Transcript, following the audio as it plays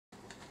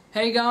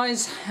Hey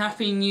guys,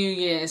 Happy New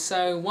Year.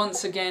 So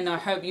once again I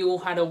hope you all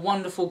had a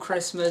wonderful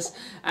Christmas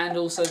and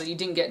also that you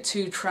didn't get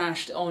too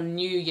trashed on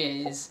New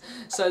Year's.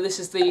 So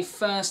this is the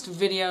first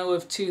video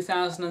of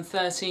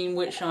 2013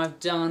 which I've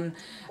done,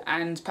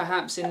 and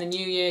perhaps in the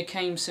new year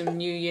came some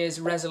New Year's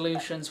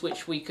resolutions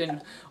which we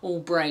can all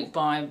break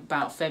by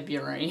about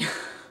February.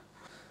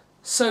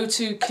 So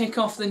to kick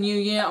off the new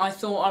year, I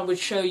thought I would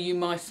show you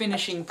my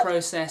finishing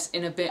process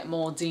in a bit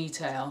more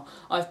detail.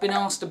 I've been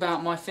asked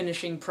about my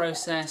finishing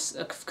process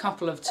a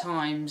couple of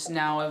times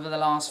now over the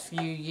last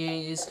few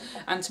years,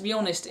 and to be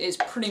honest it's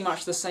pretty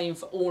much the same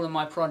for all of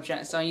my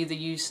projects. I either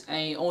use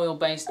a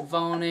oil-based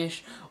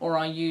varnish or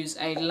I use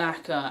a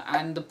lacquer,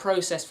 and the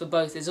process for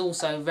both is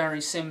also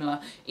very similar,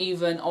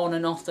 even on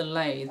and off the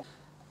lathe.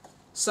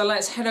 So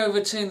let's head over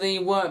to the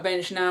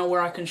workbench now,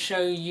 where I can show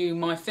you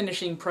my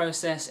finishing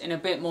process in a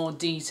bit more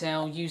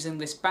detail using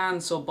this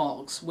bandsaw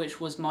box,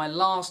 which was my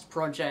last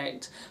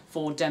project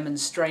for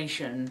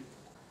demonstration.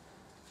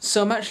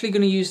 So I'm actually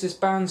going to use this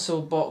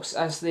bandsaw box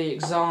as the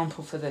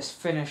example for this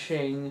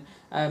finishing.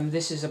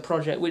 This is a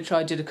project which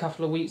I did a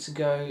couple of weeks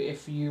ago,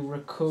 if you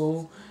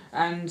recall.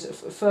 And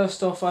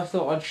first off, I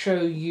thought I'd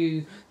show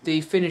you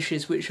the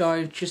finishes which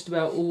I just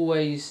about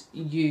always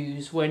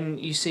use when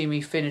you see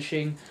me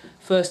finishing.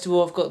 First of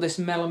all, I've got this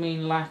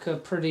melamine lacquer,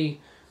 pretty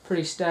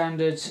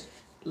standard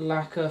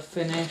lacquer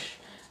finish.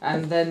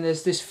 And then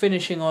there's this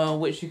finishing oil,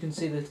 which you can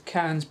see the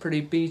can's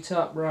pretty beat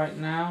up right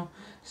now.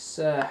 It's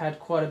had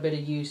quite a bit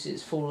of use,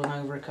 it's fallen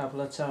over a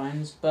couple of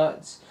times,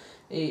 but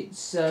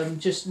it's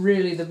just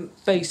really the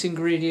base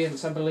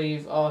ingredients, I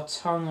believe, are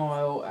tung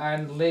oil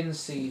and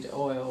linseed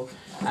oil,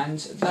 and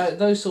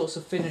those sorts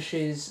of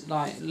finishes,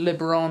 like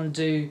Liberon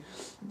do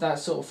that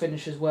sort of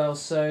finish as well,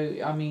 so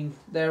I mean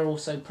they're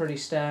also pretty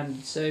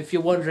standard. So if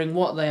you're wondering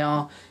what they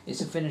are,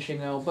 it's a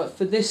finishing oil. But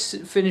for this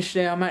finish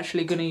there, I'm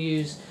actually going to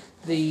use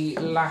the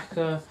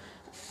lacquer,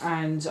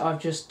 and I've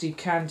just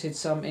decanted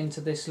some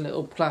into this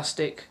little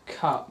plastic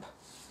cup.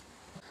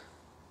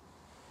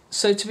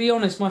 So to be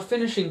honest, my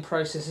finishing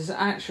process is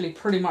actually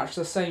pretty much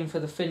the same for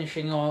the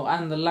finishing oil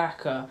and the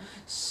lacquer.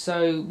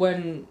 So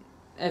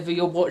whenever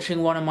you're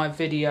watching one of my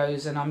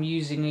videos and I'm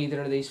using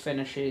either of these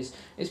finishes,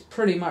 it's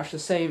pretty much the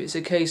same. It's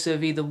a case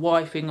of either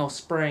wiping or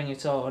spraying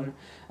it on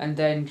and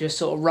then just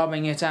sort of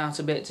rubbing it out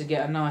a bit to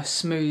get a nice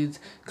smooth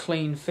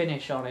clean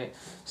finish on it.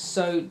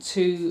 So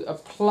to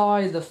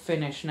apply the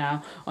finish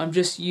now, I'm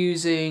just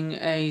using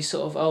a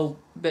sort of old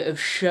bit of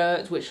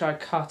shirt which I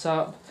cut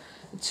up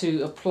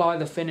to apply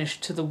the finish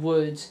to the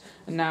wood.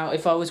 Now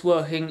if I was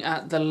working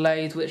at the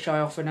lathe, which I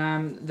often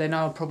am, then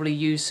I'll probably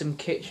use some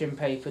kitchen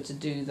paper to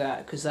do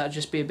that, because that'd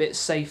just be a bit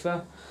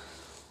safer.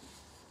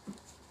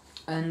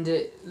 And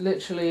it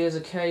literally is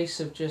a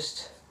case of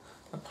just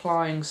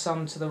applying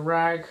some to the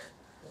rag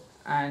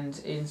and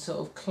in sort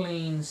of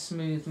clean,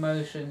 smooth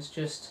motions,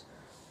 just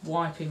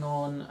wiping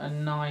on a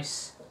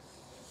nice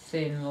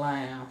thin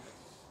layer.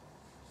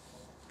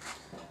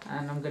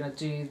 And I'm going to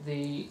do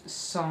the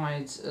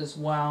sides as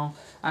well,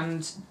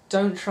 and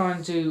don't try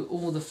and do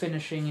all the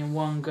finishing in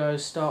one go.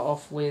 Start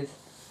off with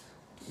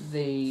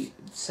the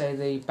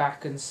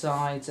back and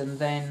sides, and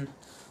then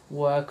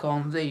work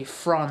on the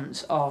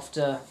front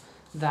after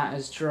that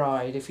has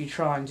dried. If you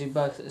try and do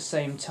both at the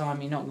same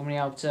time, you're not going to be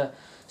able to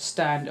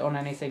stand on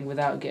anything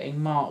without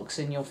getting marks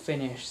in your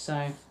finish,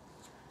 so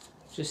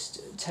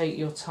just take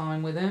your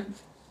time with it.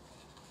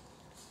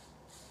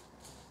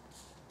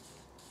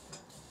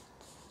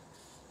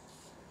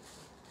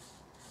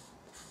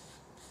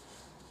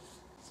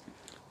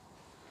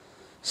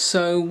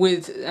 So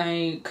with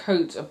a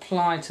coat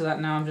applied to that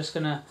now, I'm just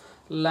going to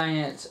lay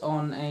it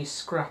on a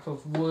scrap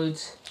of wood,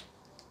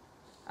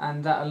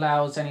 and that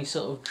allows any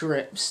sort of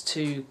drips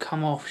to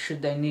come off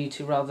should they need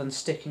to, rather than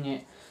sticking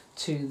it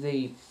to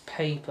the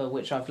paper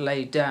which I've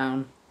laid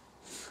down.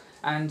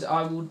 And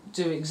I will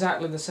do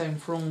exactly the same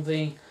for all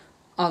the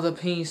other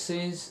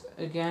pieces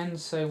again.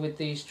 So with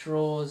these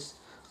drawers,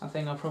 I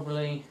think I'll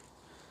probably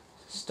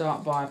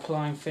start by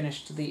applying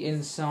finish to the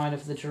inside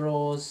of the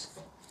drawers,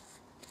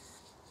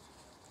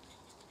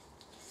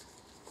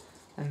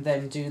 and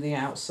then do the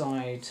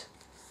outside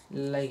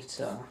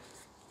later.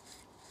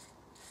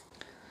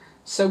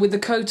 So with the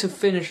coat of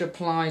finish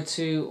applied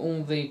to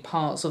all the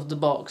parts of the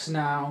box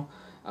now,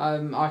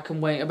 I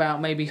can wait about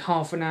maybe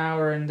half an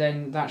hour, and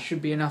then that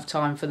should be enough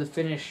time for the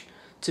finish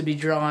to be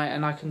dry,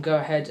 and I can go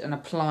ahead and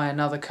apply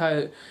another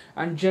coat.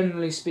 And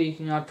generally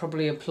speaking, I'd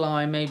probably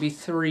apply maybe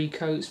 3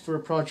 coats for a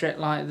project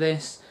like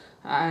this,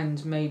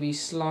 and maybe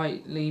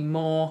slightly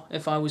more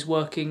if I was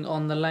working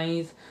on the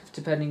lathe,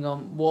 depending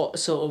on what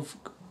sort of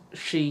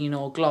sheen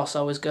or gloss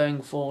I was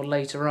going for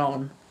later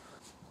on.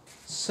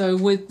 So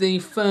with the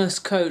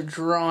first coat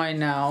dry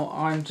now,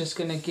 I'm just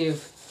going to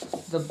give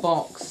the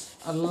box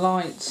a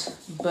light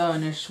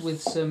burnish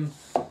with some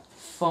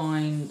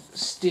fine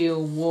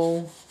steel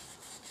wool,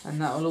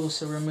 and that will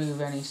also remove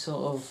any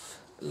sort of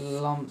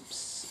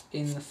lumps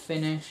in the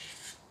finish.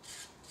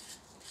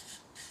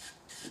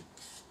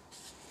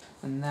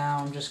 And now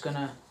I'm just going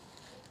to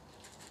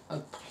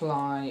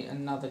apply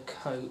another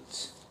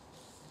coat.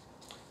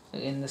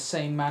 in the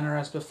same manner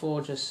as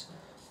before, just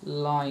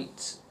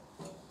light,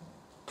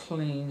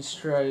 clean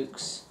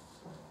strokes.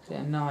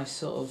 Get a nice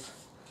sort of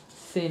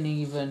thin,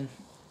 even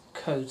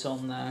coat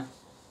on there.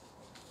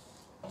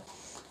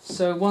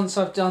 So once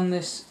I've done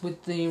this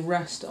with the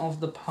rest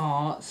of the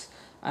parts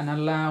and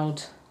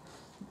allowed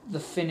the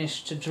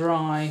finish to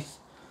dry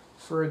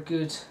for a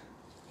good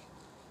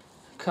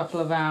couple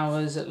of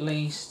hours at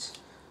least,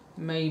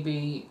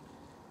 maybe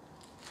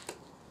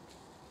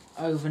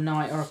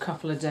overnight or a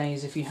couple of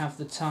days if you have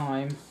the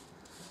time,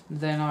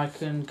 then I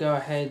can go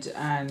ahead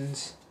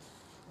and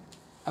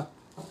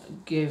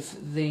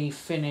give the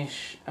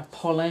finish a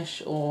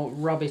polish, or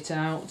rub it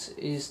out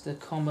is the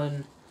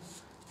common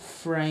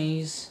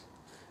phrase,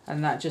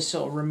 and that just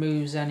sort of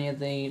removes any of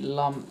the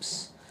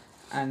lumps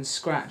and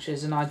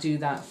scratches, and I do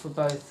that for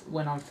both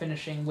when I'm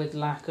finishing with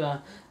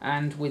lacquer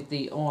and with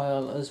the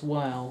oil as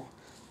well,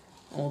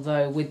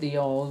 although with the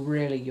oil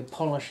really you're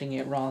polishing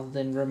it rather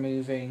than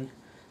removing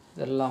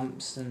the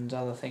lumps and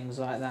other things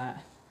like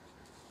that.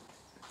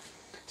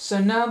 So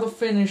now the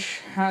finish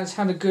has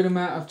had a good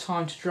amount of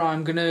time to dry,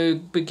 I'm going to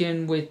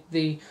begin with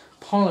the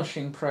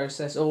polishing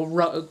process, or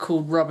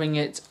called rubbing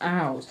it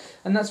out,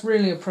 and that's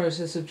really a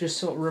process of just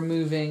sort of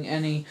removing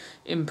any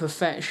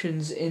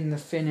imperfections in the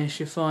finish.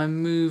 If I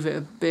move it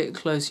a bit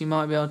closer, you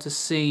might be able to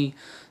see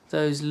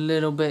those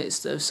little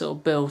bits that have sort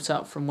of built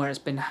up from where it's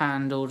been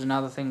handled and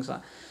other things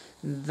like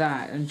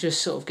that, and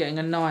just sort of getting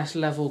a nice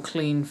level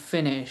clean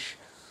finish.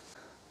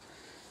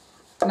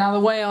 Now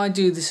the way I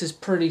do this is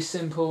pretty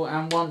simple,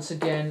 and once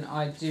again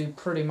I do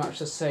pretty much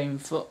the same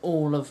for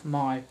all of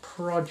my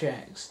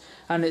projects,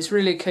 and it's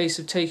really a case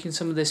of taking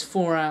some of this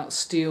 4-out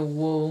steel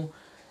wool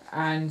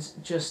and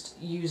just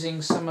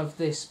using some of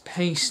this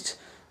paste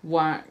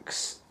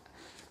wax,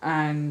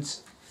 and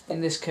in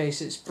this case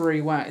it's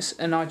brie wax,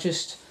 and I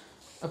just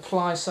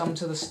apply some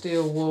to the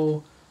steel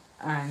wool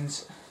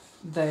and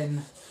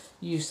then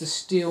use the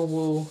steel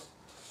wool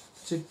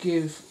to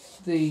give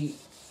the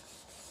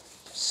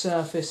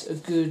surface a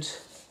good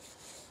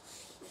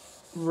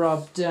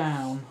rub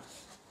down,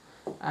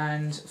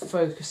 and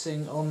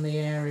focusing on the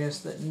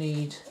areas that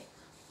need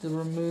the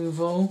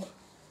removal,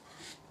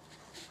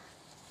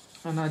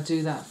 and I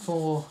do that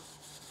for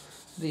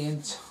the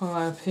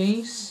entire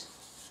piece.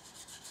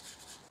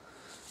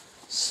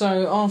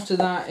 So after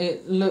that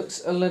it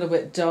looks a little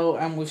bit dull,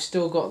 and we've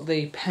still got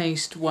the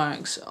paste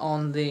wax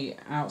on the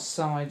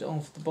outside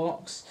of the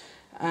box,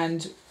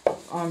 and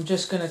I'm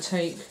just going to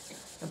take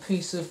a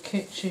piece of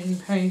kitchen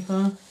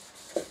paper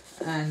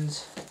and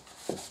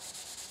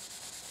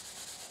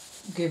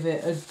give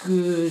it a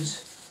good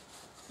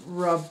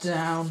rub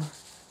down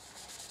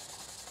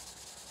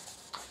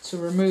to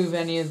remove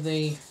any of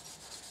the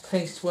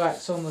paste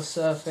wax on the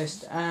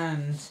surface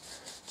and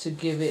to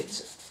give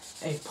it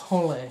a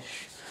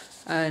polish.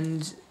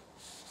 And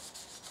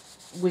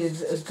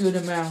with a good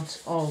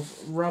amount of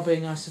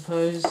rubbing, I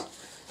suppose,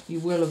 you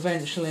will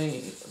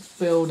eventually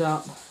build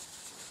up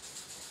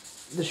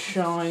the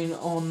shine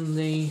on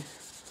the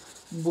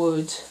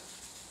wood.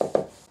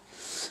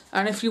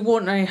 And if you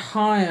want a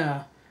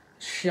higher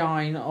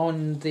shine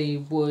on the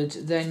wood,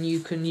 then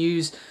you can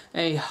use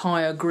a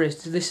higher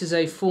grit. This is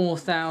a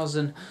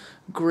 4000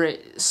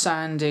 grit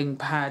sanding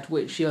pad,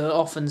 which you'll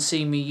often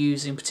see me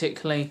using,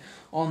 particularly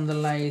on the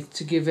lathe,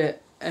 to give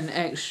it an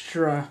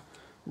extra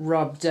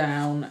rub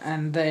down,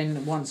 and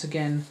then once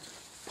again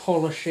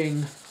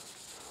polishing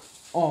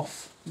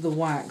off the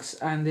wax,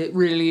 and it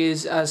really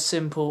is as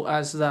simple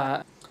as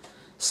that.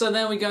 So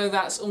there we go,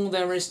 that's all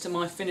there is to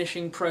my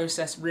finishing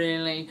process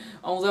really.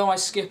 Although I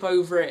skip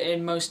over it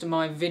in most of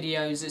my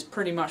videos, it's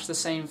pretty much the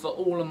same for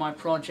all of my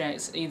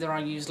projects. Either I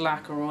use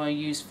lacquer or I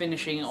use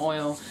finishing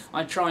oil.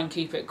 I try and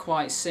keep it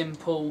quite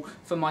simple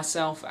for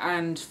myself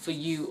and for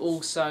you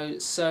also.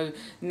 So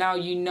now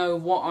you know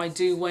what I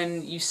do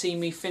when you see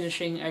me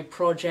finishing a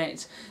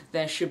project.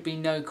 There should be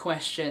no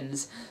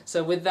questions.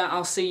 So with that,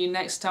 I'll see you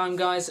next time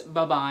guys,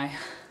 bye bye.